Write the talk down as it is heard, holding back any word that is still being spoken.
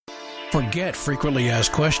Forget frequently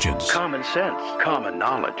asked questions. Common sense, common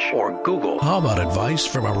knowledge, or Google. How about advice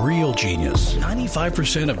from a real genius?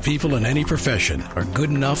 95% of people in any profession are good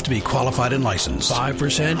enough to be qualified and licensed.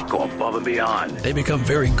 5% go above and beyond. They become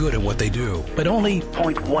very good at what they do, but only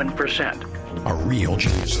 0.1% are real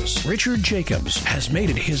geniuses. Richard Jacobs has made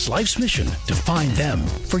it his life's mission to find them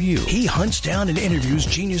for you. He hunts down and interviews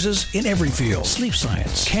geniuses in every field: sleep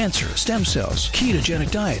science, cancer, stem cells,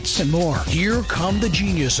 ketogenic diets, and more. Here come the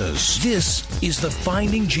geniuses. This is the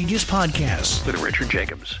Finding Genius Podcast with Richard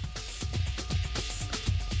Jacobs.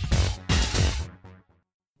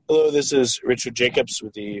 Hello, this is Richard Jacobs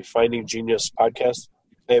with the Finding Genius Podcast.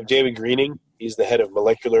 I have David Greening. He's the head of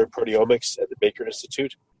molecular proteomics at the Baker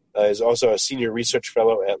Institute. He's also a senior research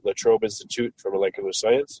fellow at La Trobe Institute for Molecular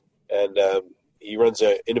Science. And he runs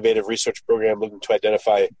an innovative research program looking to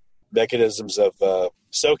identify mechanisms of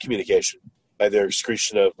cell communication by their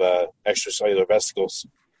excretion of extracellular vesicles.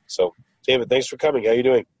 So, David, thanks for coming. How are you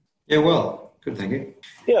doing? Yeah, well, good, thank you.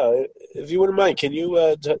 Yeah, if you wouldn't mind, can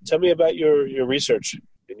you tell me about your research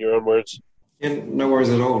in your own words? Yeah, no worries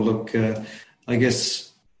at all. Look, I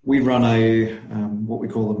guess we run a what we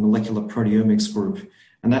call a molecular proteomics group,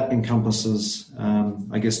 and that encompasses,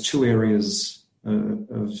 two areas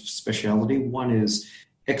of speciality. One is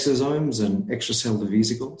exosomes and extracellular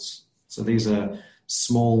vesicles. So these are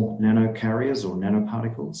small nanocarriers or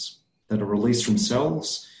nanoparticles that are released from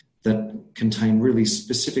cells that contain really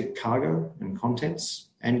specific cargo and contents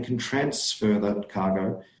and can transfer that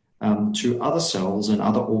cargo to other cells and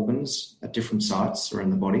other organs at different sites or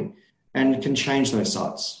in the body, and can change those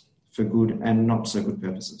sites for good and not so good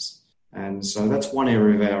purposes. And so that's one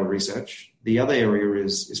area of our research. The other area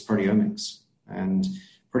is proteomics. And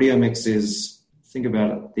proteomics is, think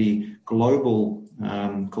about it, the global,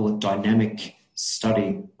 call it dynamic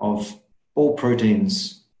study of all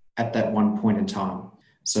proteins at that one point in time.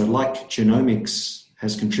 So like genomics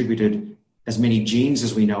has contributed as many genes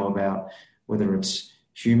as we know about, whether it's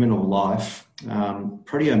human or life,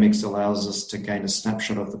 proteomics allows us to gain a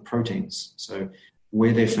snapshot of the proteins. So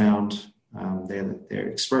where they're found, their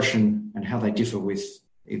expression, and how they differ with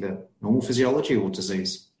either normal physiology or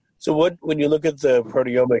disease. So when you look at the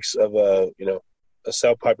proteomics of a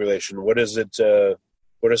cell population, what is it?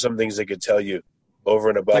 What are some things they could tell you over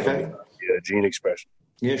and above gene expression?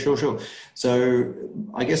 Yeah, sure. So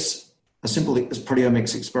I guess a simple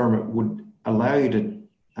proteomics experiment would allow you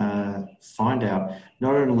to find out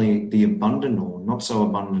not only the abundant or not so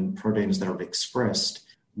abundant proteins that are expressed,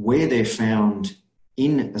 where they're found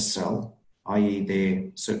in a cell, i.e.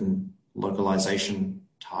 their certain localization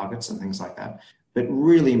targets and things like that. But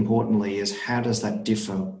really importantly is how does that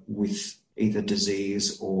differ with either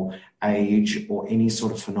disease or age or any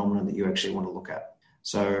sort of phenomenon that you actually want to look at.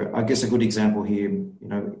 So I guess a good example here,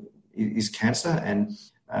 is cancer, and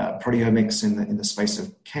proteomics in the space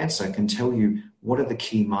of cancer can tell you what are the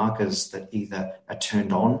key markers that either are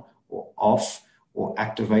turned on or off or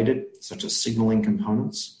activated, such as signaling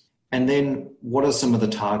components. And then what are some of the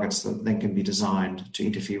targets that then can be designed to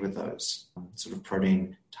interfere with those sort of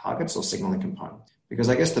protein targets or signaling components? Because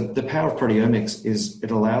I guess the power of proteomics is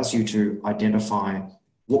it allows you to identify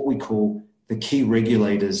what we call the key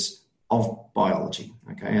regulators of biology,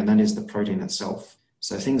 okay? And that is the protein itself.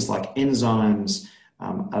 So things like enzymes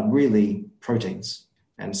are really proteins.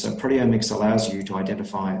 And so proteomics allows you to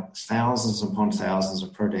identify thousands upon thousands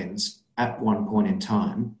of proteins at one point in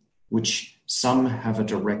time, which some have a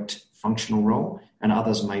direct functional role and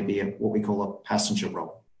others may be what we call a passenger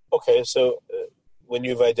role. Okay, so when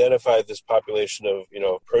you've identified this population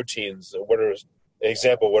of proteins, what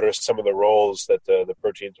are some of the roles that the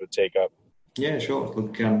proteins would take up? Yeah, sure.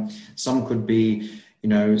 Look, some could be,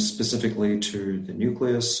 specifically to the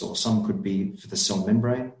nucleus, or some could be for the cell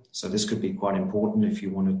membrane. So this could be quite important if you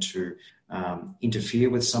wanted to interfere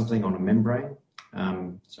with something on a membrane.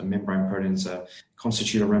 So membrane proteins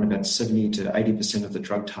constitute around about 70 to 80% of the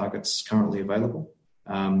drug targets currently available.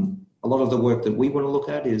 A lot of the work that we want to look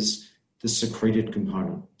at is the secreted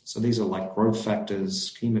component. So these are like growth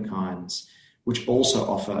factors, chemokines, which also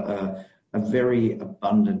offer a very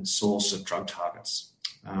abundant source of drug targets.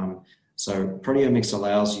 So proteomics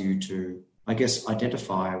allows you to,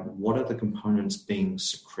 identify what are the components being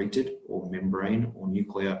secreted or membrane or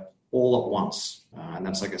nuclear all at once. And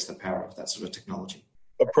that's, the power of that sort of technology.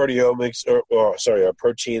 Are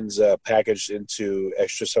proteins packaged into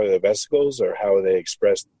extracellular vesicles, or how are they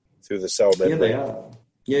expressed through the cell membrane? Yeah, they are.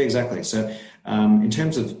 Yeah, exactly. So in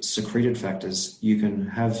terms of secreted factors, you can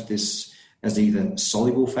have this as either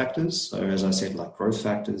soluble factors. So as I said, like growth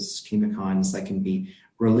factors, chemokines, they can be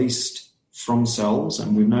released from cells.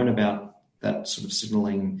 And we've known about that sort of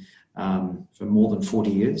signaling for more than 40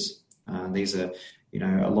 years. These are,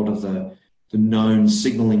 a lot of the known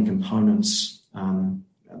signaling components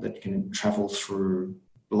that can travel through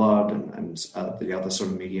blood and the other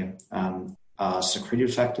sort of media are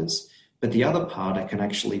secreted factors. But the other part can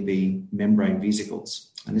actually be membrane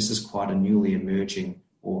vesicles. And this is quite a newly emerged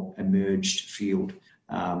field.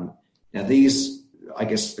 Now these, I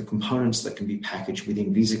guess, the components that can be packaged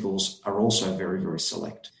within vesicles are also very, very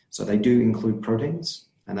select. So they do include proteins,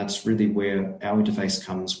 and that's really where our interface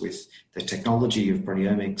comes with the technology of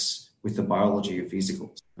proteomics with the biology of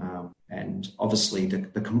vesicles. And obviously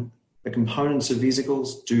the components of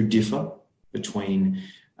vesicles do differ between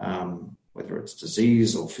whether it's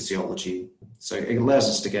disease or physiology. So it allows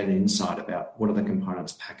us to get an insight about what are the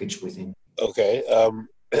components packaged within. Okay.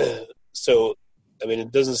 So,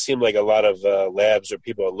 it doesn't seem like a lot of labs or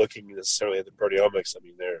people are looking necessarily at the proteomics.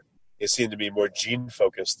 They seem to be more gene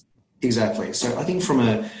focused. Exactly. So I think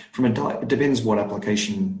it depends what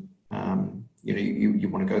application you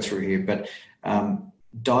want to go through here, but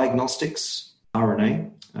diagnostics,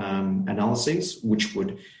 RNA analyses, which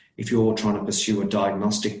would, if you're trying to pursue a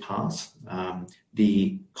diagnostic path,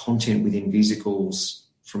 the content within vesicles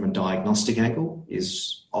from a diagnostic angle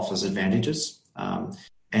offers advantages.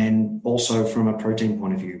 And also from a protein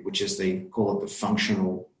point of view, which is the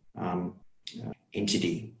functional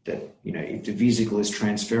entity that, if the vesicle is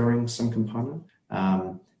transferring some component,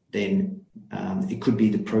 then it could be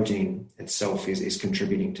the protein itself is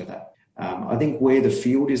contributing to that. I think where the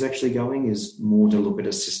field is actually going is more to look at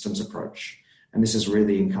a systems approach. And this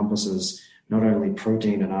really encompasses not only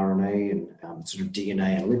protein and RNA and sort of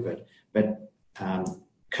DNA and lipid, but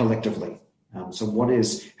collectively. So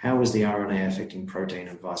how is the RNA affecting protein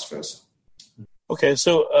and vice versa? Okay,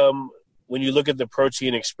 so when you look at the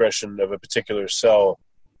protein expression of a particular cell,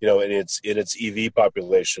 in its EV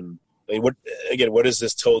population, what has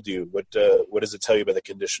this told you? What does it tell you about the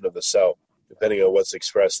condition of the cell, depending on what's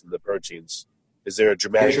expressed in the proteins? Is there a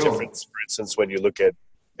dramatic difference, for instance, when you look at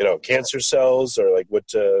cancer cells, or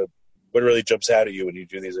what really jumps out at you when you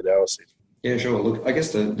do these analyses? Yeah, sure. Look, I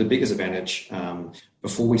guess the biggest advantage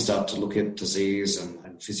before we start to look at disease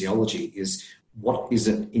and physiology is what is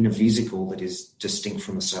it in a vesicle that is distinct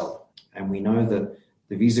from a cell? And we know that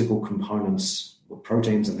the vesicle components, or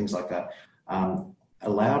proteins and things like that,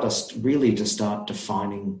 allowed us really to start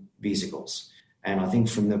defining vesicles. And I think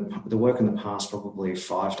from the work in the past, probably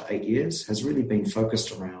 5 to 8 years, has really been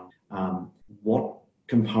focused around what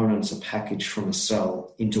components are packaged from a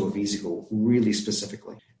cell into a vesicle really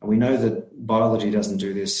specifically. And we know that biology doesn't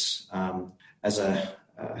do this as a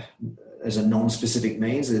non-specific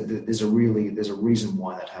means. There's a reason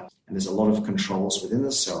why that happens. And there's a lot of controls within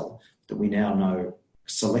the cell that we now know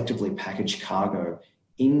selectively package cargo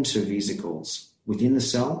into vesicles within the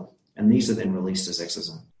cell, and these are then released as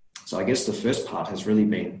exosomes. So I guess the first part has really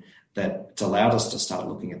been that it's allowed us to start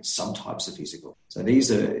looking at subtypes of vesicles. So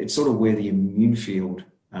it's sort of where the immune field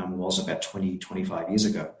was about 20, 25 years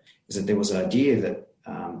ago, is that there was an idea that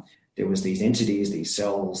there was these entities, these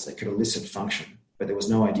cells that could elicit function, but there was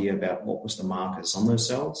no idea about what was the markers on those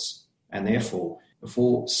cells. And therefore,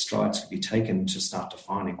 before strides could be taken to start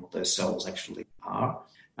defining what those cells actually are,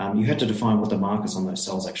 you had to define what the markers on those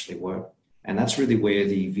cells actually were. And that's really where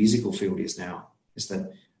the vesicle field is now, is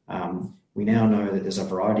that we now know that there's a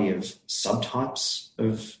variety of subtypes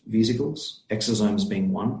of vesicles, exosomes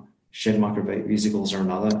being one, shed microvesicles are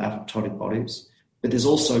another, apoptotic bodies, but there's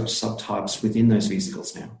also subtypes within those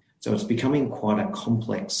vesicles now. So it's becoming quite a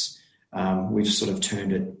complex, we've sort of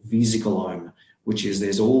termed it vesicleome, which is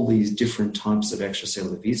there's all these different types of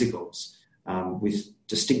extracellular vesicles with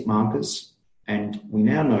distinct markers. And we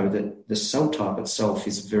now know that the cell type itself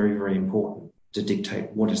is very, very important to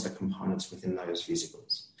dictate what is the components within those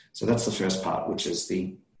vesicles. So that's the first part, which is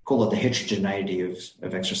call it the heterogeneity of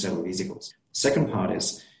extracellular vesicles. Second part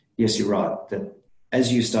is, yes, you're right, that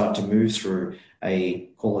as you start to move through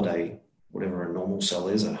whatever a normal cell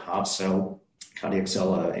is, a heart cell, cardiac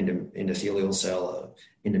cell, endothelial cell,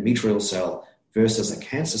 endometrial cell, versus a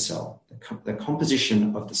cancer cell, the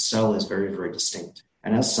composition of the cell is very, very distinct.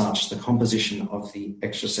 And as such, the composition of the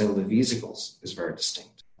extracellular vesicles is very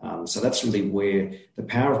distinct. So that's really where the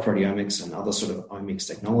power of proteomics and other sort of omics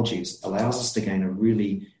technologies allows us to gain a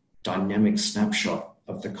really dynamic snapshot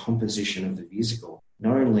of the composition of the vesicle,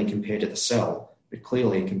 not only compared to the cell, but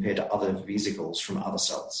clearly compared to other vesicles from other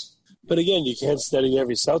cells. But again, you can't study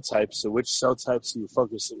every cell type, so which cell types are you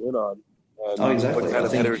focusing in on? Exactly. What kind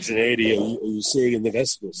of heterogeneity are you seeing in the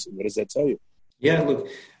vesicles? What does that tell you? Yeah, look,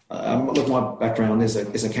 my background is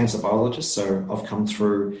a cancer biologist, so I've come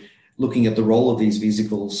through looking at the role of these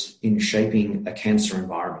vesicles in shaping a cancer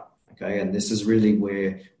environment. Okay, and this is really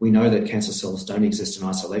where we know that cancer cells don't exist in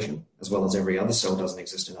isolation, as well as every other cell doesn't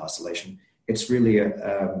exist in isolation. It's really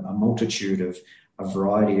a multitude of a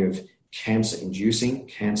variety of cancer-inducing,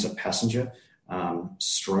 cancer passenger,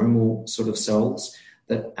 stromal sort of cells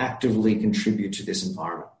that actively contribute to this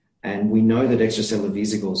environment. And we know that extracellular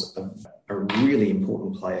vesicles are a really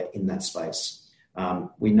important player in that space.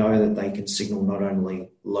 We know that they can signal not only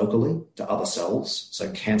locally to other cells, so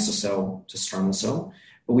cancer cell to stromal cell,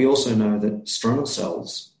 but we also know that stromal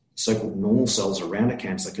cells, so-called normal cells around a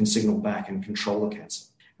cancer, can signal back and control the cancer.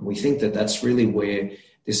 And we think that that's really where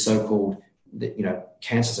this so-called,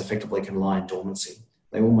 cancers effectively can lie in dormancy.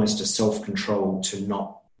 They almost are self-controlled to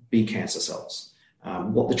not be cancer cells.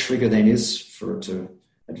 What the trigger then is for it to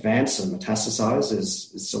advance and metastasize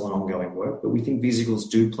is still an ongoing work, but we think vesicles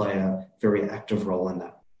do play a very active role in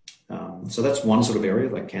that. So that's one sort of area,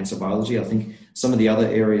 like cancer biology. I think some of the other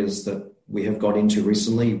areas that we have got into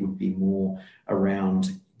recently would be more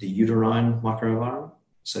around the uterine microenvironment.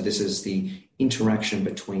 So this is the interaction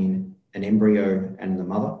between an embryo and the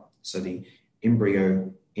mother. So the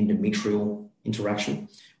embryo endometrial interaction,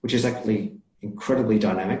 which is actually incredibly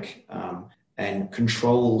dynamic and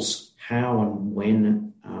controls how and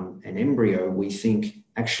when an embryo, we think,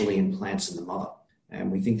 actually implants in the mother.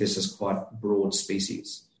 And we think this is quite broad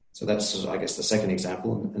species. So that's, I guess, the second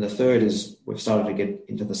example. And the third is we've started to get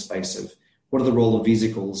into the space of what are the role of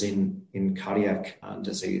vesicles in cardiac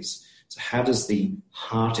disease. So how does the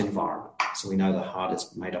heart environment, so we know the heart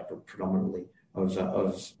is made up of predominantly of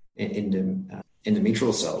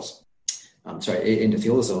endometrial cells,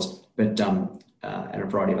 endothelial cells, but and a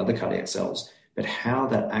variety of other cardiac cells, but how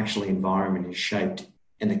that actually environment is shaped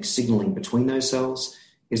and the signaling between those cells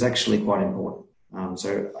is actually quite important.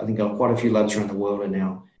 So I think quite a few labs around the world are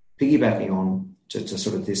now piggybacking on to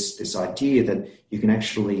sort of this idea that you can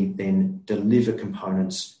actually then deliver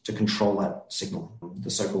components to control that signal, the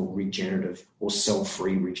so-called regenerative or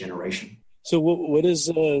cell-free regeneration. So what does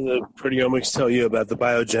the proteomics tell you about the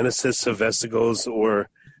biogenesis of vesicles, or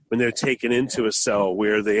when they're taken into a cell,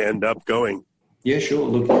 where they end up going? Yeah, sure.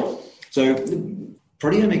 Look, so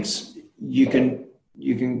proteomics, you can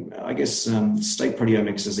I guess state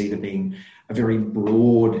proteomics as either being a very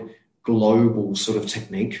broad global sort of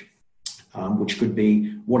technique, which could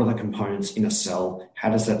be what are the components in a cell? How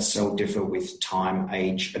does that cell differ with time,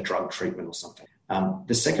 age, a drug treatment or something?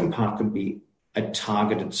 The second part could be a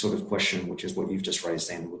targeted sort of question, which is what you've just raised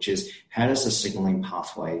then, which is how does the signaling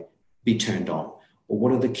pathway be turned on? Or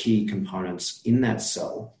what are the key components in that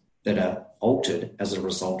cell that are altered as a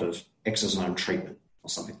result of exosome treatment or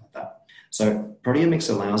something like that? So proteomics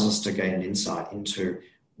allows us to gain an insight into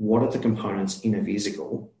what are the components in a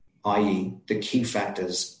vesicle, i.e. the key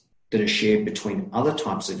factors that are shared between other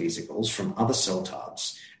types of vesicles from other cell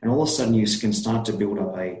types. And all of a sudden you can start to build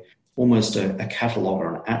up almost a catalogue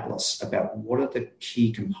or an atlas about what are the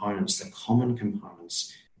key components, the common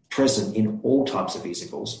components present in all types of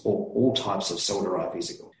vesicles or all types of cell-derived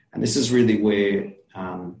vesicles. And this is really where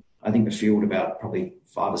I think the field about probably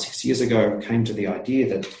 5 or 6 years ago came to the idea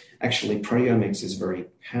that actually proteomics is very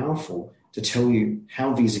powerful to tell you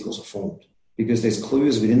how vesicles are formed, because there's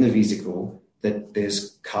clues within the vesicle that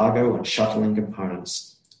there's cargo and shuttling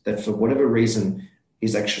components that for whatever reason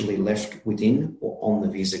is actually left within or on the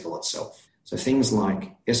vesicle itself. So things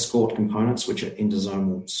like escort components, which are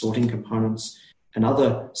endosomal sorting components, and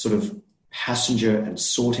other sort of passenger and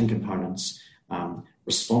sorting components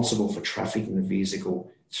responsible for trafficking the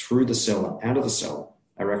vesicle through the cell and out of the cell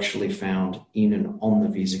are actually found in and on the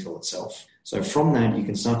vesicle itself. So from that, you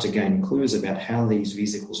can start to gain clues about how these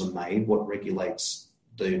vesicles are made, what regulates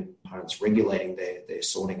the components regulating their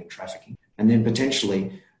sorting and trafficking, and then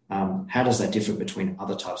potentially how does that differ between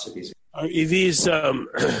other types of vesicles? Are EVs,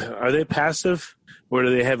 are they passive, or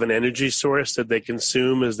do they have an energy source that they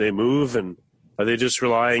consume as they move, and are they just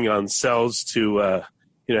relying on cells to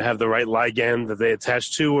have the right ligand that they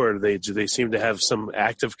attach to, or do they seem to have some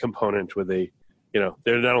active component where they,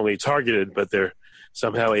 they're not only targeted, but they're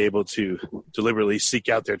somehow able to deliberately seek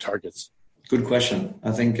out their targets? Good question.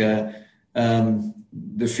 I think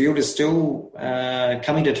the field is still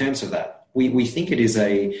coming to terms with that. We think it is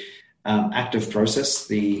a active process.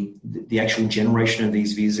 The actual generation of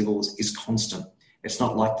these vesicles is constant. It's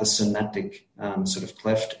not like the synaptic sort of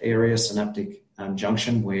cleft area, synaptic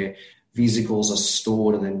junction, where vesicles are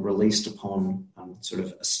stored and then released upon sort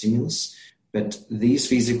of a stimulus. But these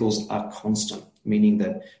vesicles are constant, meaning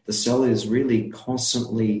that the cell is really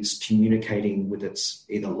constantly communicating with its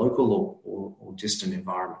either local or distant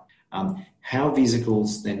environment. How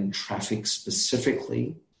vesicles then traffic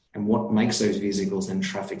specifically and what makes those vesicles then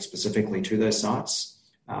traffic specifically to those sites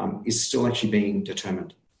is still actually being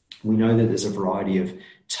determined. We know that there's a variety of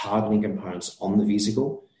targeting components on the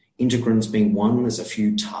vesicle, integrins being one. There's a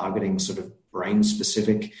few targeting sort of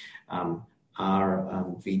brain-specific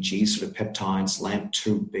RVG sort of peptides,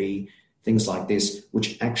 LAMP2B, things like this,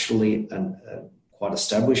 which actually are quite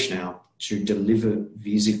established now to deliver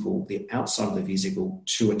vesicle, the outside of the vesicle,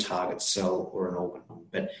 to a target cell or an organ.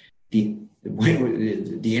 But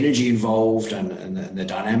the energy involved and the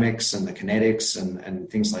dynamics and the kinetics and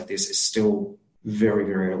things like this is still very,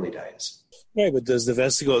 very early days. Right, but does the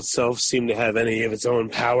vesicle itself seem to have any of its own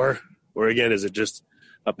power? Or again, is it just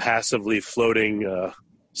a passively floating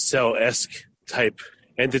cell-esque type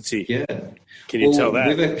entity? Yeah. Can you tell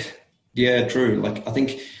that? Yeah, true. Like, I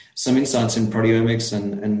think some insights in proteomics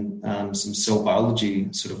and some cell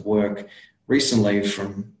biology sort of work recently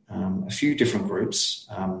from a few different groups,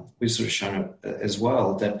 we've sort of shown it as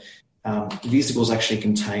well, that vesicles actually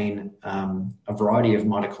contain a variety of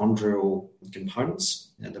mitochondrial components.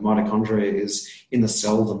 And the mitochondria is in the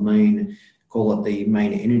cell, call it the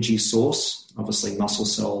main energy source. Obviously, muscle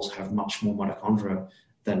cells have much more mitochondria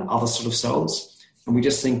than other sort of cells. And we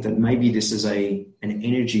just think that maybe this is an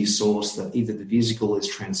energy source that either the vesicle is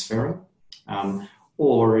transferring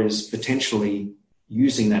or is potentially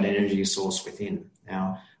using that energy source within.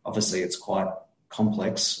 Now, obviously, it's quite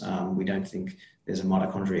complex. We don't think there's a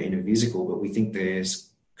mitochondria in a vesicle, but we think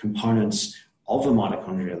there's components of a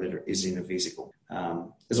mitochondria that is in a vesicle.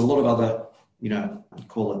 There's a lot of other, I'd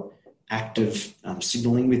call it active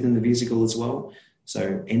signaling within the vesicle as well.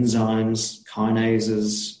 So enzymes,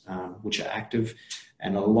 kinases, which are active,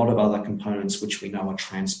 and a lot of other components which we know are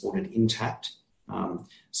transported intact.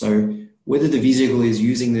 So whether the vesicle is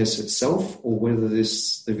using this itself or whether the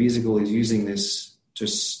vesicle is using this to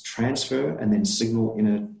transfer and then signal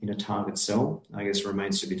in a target cell, I guess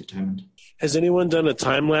remains to be determined. Has anyone done a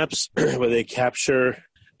time lapse where they capture,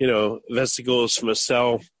 vesicles from a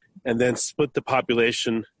cell and then split the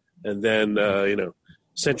population and then,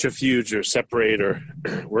 centrifuge or separate or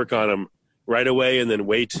work on them right away and then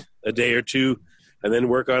wait a day or two and then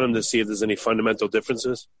work on them to see if there's any fundamental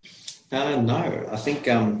differences? No, I think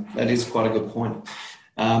that is quite a good point.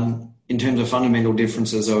 In terms of fundamental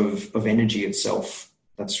differences of energy itself,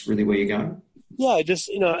 that's really where you're going? Yeah, I don't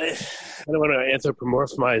want to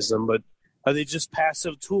anthropomorphize them, but are they just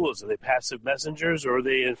passive tools? Are they passive messengers, or are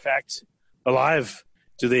they in fact alive?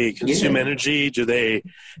 Do they consume energy? Do they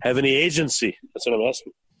have any agency? That's what I'm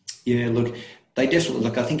asking. Yeah, look, they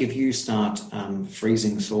definitely, I think if you start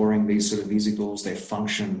freezing, thawing these sort of vesicles, their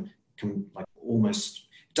function can almost,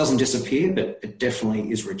 it doesn't disappear, but it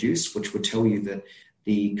definitely is reduced, which would tell you that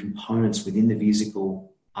the components within the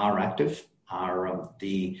vesicle are active, how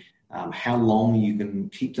long you can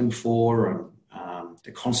keep them for, and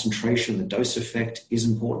the concentration, the dose effect is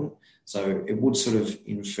important. So it would sort of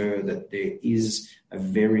infer that there is a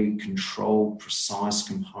very controlled, precise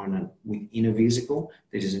component within a vesicle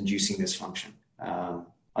that is inducing this function.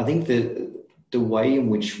 I think that the way in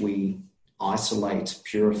which we isolate,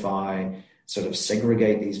 purify, sort of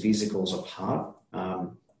segregate these vesicles apart,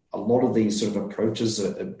 a lot of these sort of approaches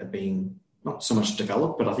are being not so much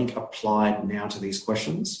developed, but I think applied now to these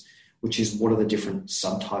questions, which is what are the different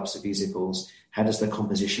subtypes of vesicles? How does the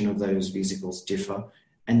composition of those vesicles differ?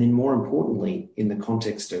 And then more importantly, in the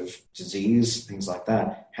context of disease, things like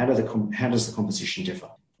that, how does the composition differ?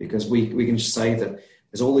 Because we can just say that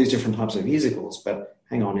there's all these different types of vesicles, but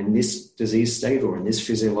hang on, in this disease state or in this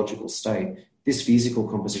physiological state, this vesicle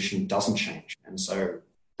composition doesn't change. And so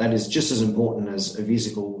that is just as important as a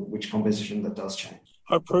vesicle, which composition that does change.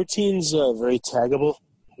 Are proteins very taggable?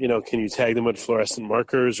 Can you tag them with fluorescent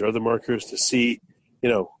markers or other markers to see,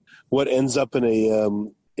 what ends up in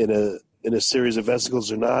a series of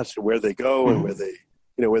vesicles or not, or where they go and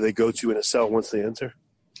where they go to in a cell once they enter?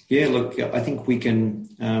 Yeah, look, I think we can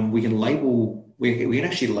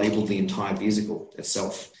actually label the entire vesicle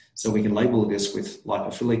itself. So we can label this with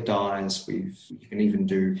lipophilic dyes. You can even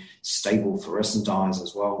do stable fluorescent dyes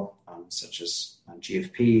as well, such as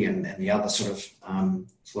GFP and the other sort of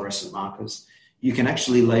fluorescent markers. You can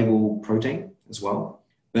actually label protein as well.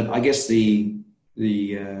 But I guess where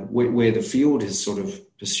the field is sort of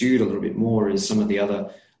pursued a little bit more is some of the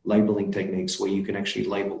other labeling techniques where you can actually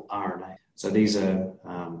label RNA. So these are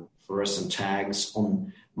fluorescent tags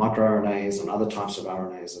on microRNAs and other types of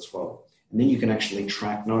RNAs as well. And then you can actually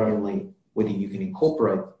track not only whether you can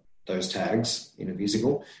incorporate those tags in a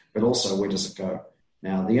vesicle, but also where does it go.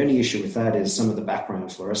 Now, the only issue with that is some of the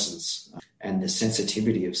background fluorescence and the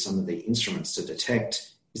sensitivity of some of the instruments to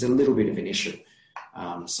detect is a little bit of an issue.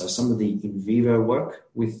 So some of the in vivo work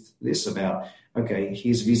with this about, okay,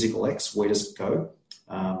 here's vesicle X, where does it go?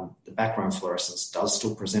 The background fluorescence does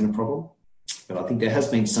still present a problem. But I think there has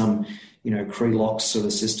been some, Cree-Lox sort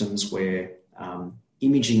of systems where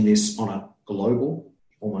imaging this on a global,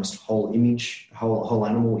 almost whole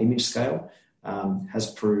animal image scale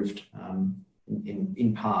has proved,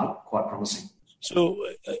 in part, quite promising. So,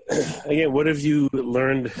 again, what have you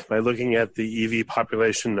learned by looking at the EV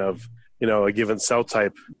population of, a given cell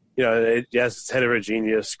type? Yes, it's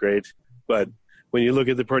heterogeneous, great, but when you look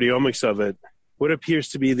at the proteomics of it, what appears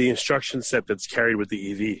to be the instruction set that's carried with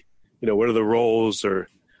the EV? What are the roles or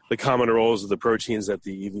the common roles of the proteins that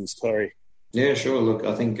the EVs carry? Yeah, sure. Look,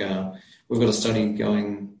 I think we've got a study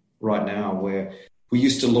going right now where we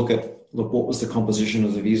used to look what was the composition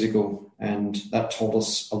of the vesicle, and that told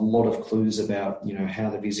us a lot of clues about, how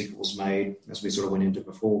the vesicle was made, as we sort of went into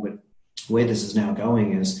before. But where this is now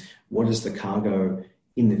going is, what is the cargo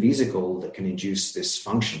in the vesicle that can induce this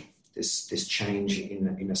function, this change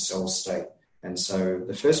in a cell state? And so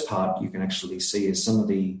the first part you can actually see is some of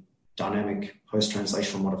the dynamic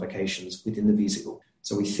post-translational modifications within the vesicle.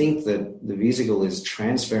 So we think that the vesicle is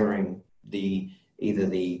transferring either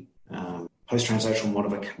the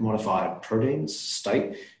post-translational modified proteins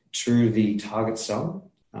state to the target cell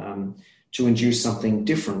to induce something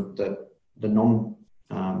different that the non-PTM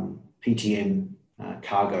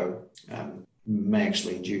cargo may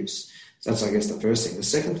actually induce. So that's, I guess, the first thing. The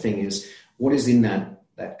second thing is, what is in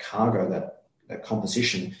that cargo, that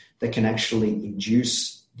composition, that can actually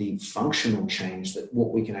induce the functional change that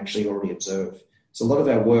what we can actually already observe. So a lot of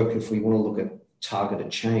our work, if we want to look at targeted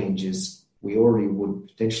change, is we already would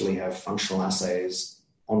potentially have functional assays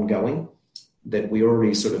ongoing that we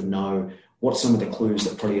already sort of know what some of the clues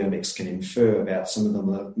that proteomics can infer about some of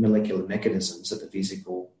the molecular mechanisms that the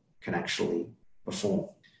vesicle can actually perform.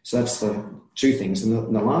 So that's the two things.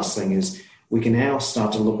 And the last thing is, we can now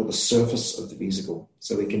start to look at the surface of the vesicle.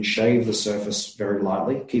 So we can shave the surface very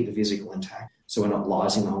lightly, keep the vesicle intact, so we're not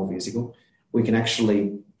lysing the whole vesicle. We can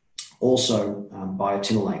actually also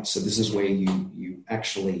biotinylate. So this is where you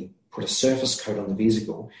actually put a surface coat on the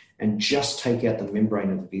vesicle and just take out the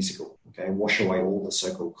membrane of the vesicle, okay, wash away all the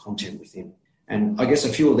so-called content within. And I guess a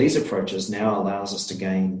few of these approaches now allows us to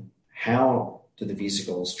gain how do the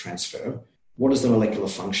vesicles transfer, what is the molecular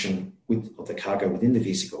function of the cargo within the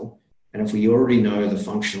vesicle, and if we already know the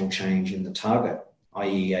functional change in the target,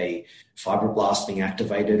 i.e. a fibroblast being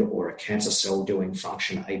activated or a cancer cell doing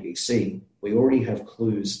function ABC, we already have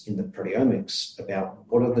clues in the proteomics about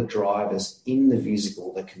what are the drivers in the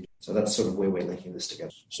vesicle that can. So that's sort of where we're linking this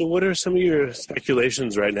together. So what are some of your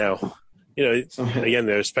speculations right now? Again,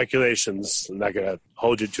 they're speculations. I'm not going to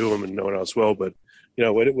hold you to them, and no one else will, but,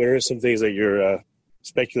 what are some things that you're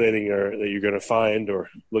speculating or that you're going to find or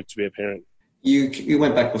look to be apparent? You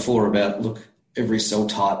went back before about, look, every cell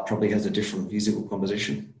type probably has a different vesicle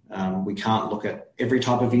composition. We can't look at every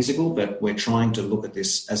type of vesicle, but we're trying to look at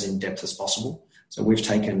this as in depth as possible. So we've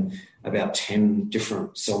taken about 10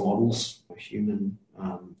 different cell models, human,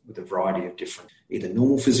 with a variety of different, either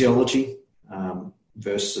normal physiology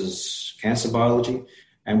versus cancer biology,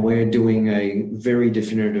 and we're doing a very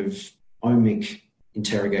definitive omic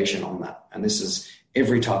interrogation on that. And this is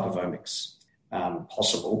every type of omics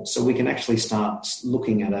possible. So we can actually start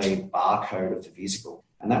looking at a barcode of the vesicle.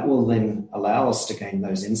 And that will then allow us to gain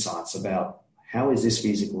those insights about how is this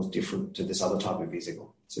vesicle different to this other type of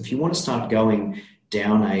vesicle. So if you want to start going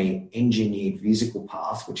down a engineered vesicle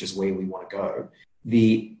path, which is where we want to go,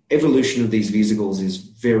 the evolution of these vesicles is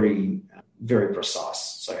very, very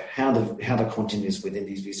precise. So how the content is within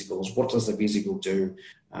these vesicles, what does the vesicle do?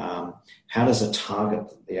 How does it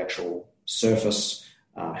target the actual surface?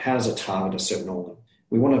 How does it target a certain organ?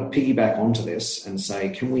 We want to piggyback onto this and say,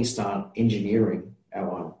 can we start engineering our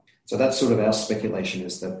own? So that's sort of our speculation,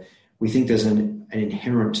 is that we think there's an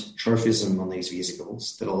inherent trophism on these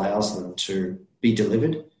vesicles that allows them to be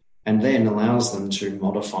delivered and then allows them to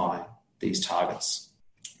modify these target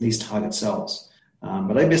cells.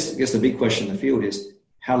 But I guess the big question in the field is,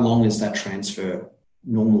 how long does that transfer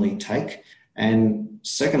normally take? And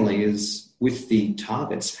secondly is, with the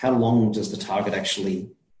targets, how long does the target actually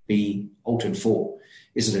be altered for?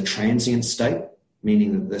 Is it a transient state,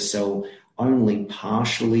 meaning that the cell only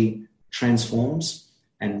partially transforms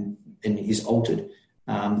and is altered,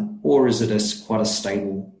 or is it quite a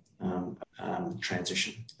stable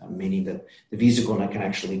transition, meaning that the vesicle can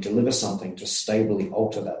actually deliver something to stably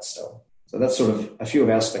alter that cell? So that's sort of a few of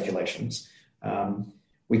our speculations.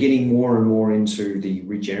 We're getting more and more into the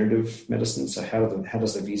regenerative medicine. So how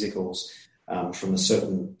does the vesicles from a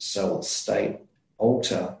certain cell state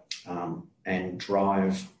alter and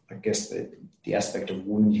drive, I guess, the aspect of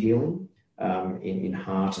wound healing in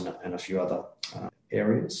heart and a few other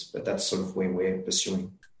areas. But that's sort of where we're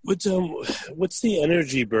pursuing. What's the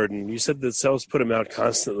energy burden? You said that cells put them out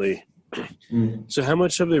constantly. So how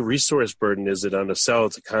much of a resource burden is it on a cell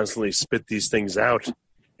to constantly spit these things out?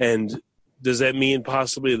 And does that mean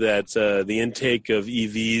possibly that the intake of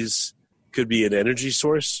EVs could be an energy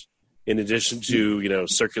source in addition to,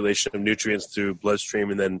 circulation of nutrients through bloodstream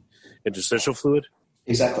and then interstitial fluid?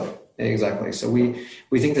 Exactly. So we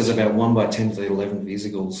think there's about 1 by 10 to the 11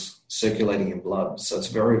 vesicles circulating in blood. So it's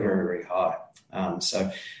very, very, very high. And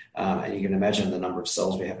you can imagine the number of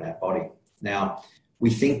cells we have in our body. Now, we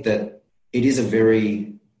think that it is a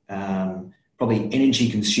very probably energy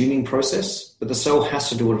consuming process, but the cell has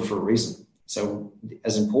to do it for a reason. So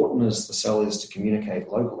as important as the cell is to communicate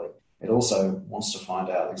locally, it also wants to find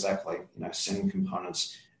out exactly, sending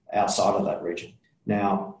components outside of that region.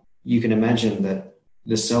 Now, you can imagine that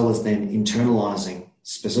the cell is then internalizing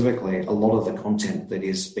specifically a lot of the content that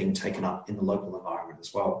is being taken up in the local environment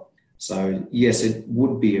as well. So yes, it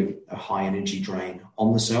would be a high energy drain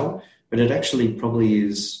on the cell, but it actually probably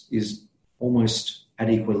is almost at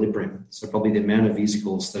equilibrium. So probably the amount of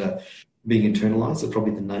vesicles that are being internalized are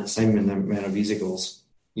probably the same amount of vesicles,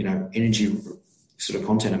 energy sort of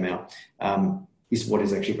content amount is what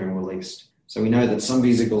is actually being released. So we know that some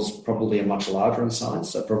vesicles probably are much larger in size,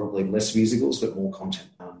 so probably less vesicles, but more content.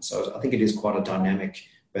 So I think it is quite a dynamic,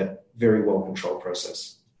 but very well-controlled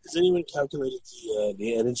process. Has anyone calculated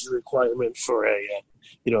the energy requirement for a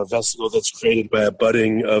vesicle that's created by a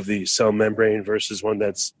budding of the cell membrane versus one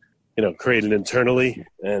that's, created internally?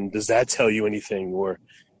 And does that tell you anything? Or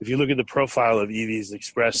if you look at the profile of EVs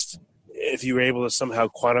expressed, if you were able to somehow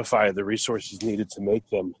quantify the resources needed to make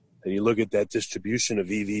them, and you look at that distribution of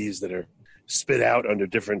EVs that are spit out under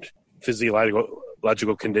different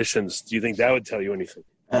physiological conditions, do you think that would tell you anything?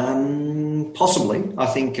 Possibly. I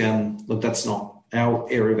think, that's not our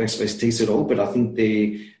area of expertise at all, but I think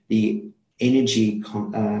the energy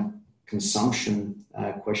consumption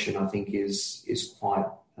question, I think, is quite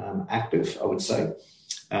active, I would say.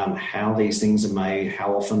 How these things are made,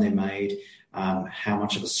 how often they're made, how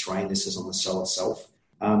much of a strain this is on the cell itself.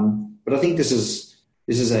 But I think this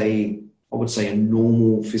is a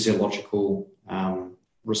normal physiological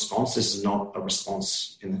response. This is not a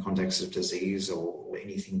response in the context of disease or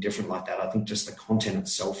anything different like that. I think just the content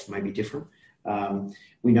itself may be different.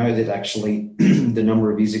 We know that actually the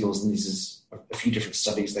number of vesicles, and this is a few different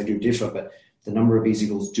studies, they do differ, but the number of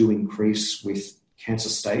vesicles do increase with cancer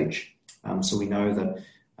stage. So we know that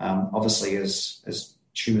obviously as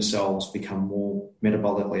tumor cells become more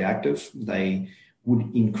metabolically active, they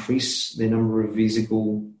would increase their number of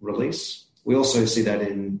vesicle release. We also see that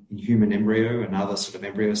in human embryo and other sort of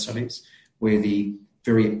embryo studies, where the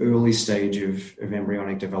very early stage of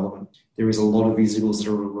embryonic development, there is a lot of vesicles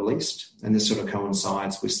that are released, and this sort of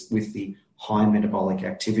coincides with the high metabolic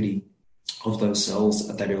activity of those cells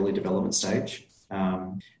at that early development stage.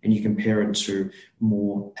 And you compare it to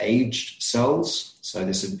more aged cells, so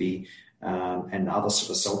this would be and other sort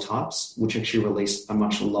of cell types, which actually release a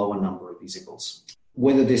much lower number of vesicles.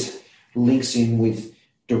 Whether this links in with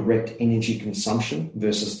direct energy consumption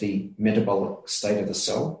versus the metabolic state of the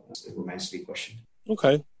cell, it remains to be questioned.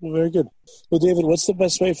 Okay, well, very good. Well, David, what's the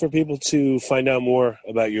best way for people to find out more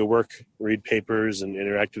about your work, read papers, and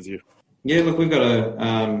interact with you? Yeah, look, we've got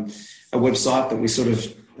a website that we sort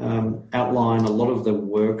of outline a lot of the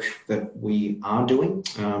work that we are doing.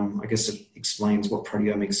 I guess it explains what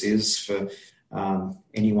proteomics is for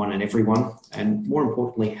anyone and everyone, and more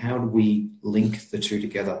importantly, how do we link the two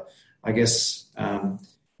together? I guess, I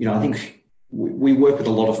think we work with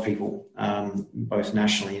a lot of people, both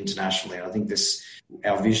nationally and internationally. I think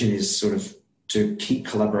our vision is sort of to keep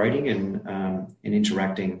collaborating and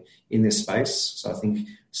interacting in this space. So I think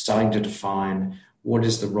starting to define what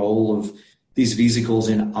is the role of these vesicles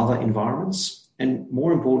in other environments. And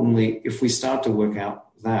more importantly, if we start to work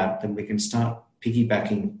out that, then we can start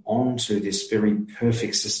piggybacking onto this very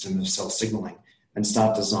perfect system of cell signaling and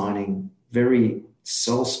start designing very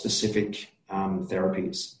cell-specific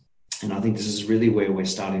therapies. And I think this is really where we're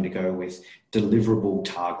starting to go with deliverable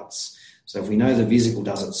targets. So if we know the vesicle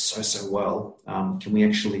does it so well, can we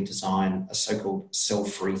actually design a so-called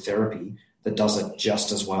cell-free therapy that does it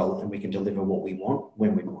just as well, and we can deliver what we want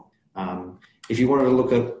when we want? If you wanted to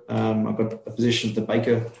look at, I've got a position at the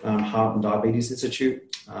Baker Heart and Diabetes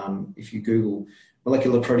Institute. If you Google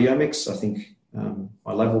molecular proteomics, I think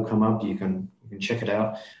my lab will come up. You can check it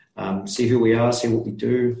out, see who we are, see what we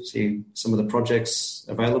do, see some of the projects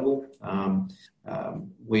available,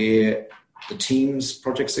 where the team's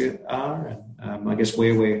projects are, and I guess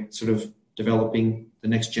where we're sort of developing the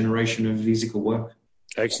next generation of vesicle work.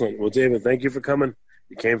 Excellent. Well, David, thank you for coming.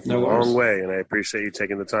 You came from a long way, and I appreciate you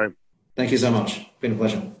taking the time. Thank you so much. Been a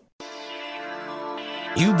pleasure.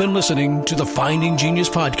 You've been listening to the Finding Genius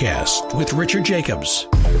podcast with Richard Jacobs.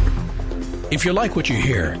 If you like what you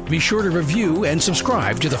hear, be sure to review and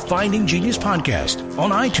subscribe to the Finding Genius podcast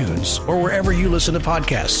on iTunes or wherever you listen to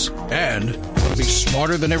podcasts. And want to be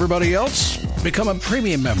smarter than everybody else? Become a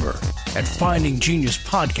premium member at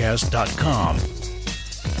findinggeniuspodcast.com.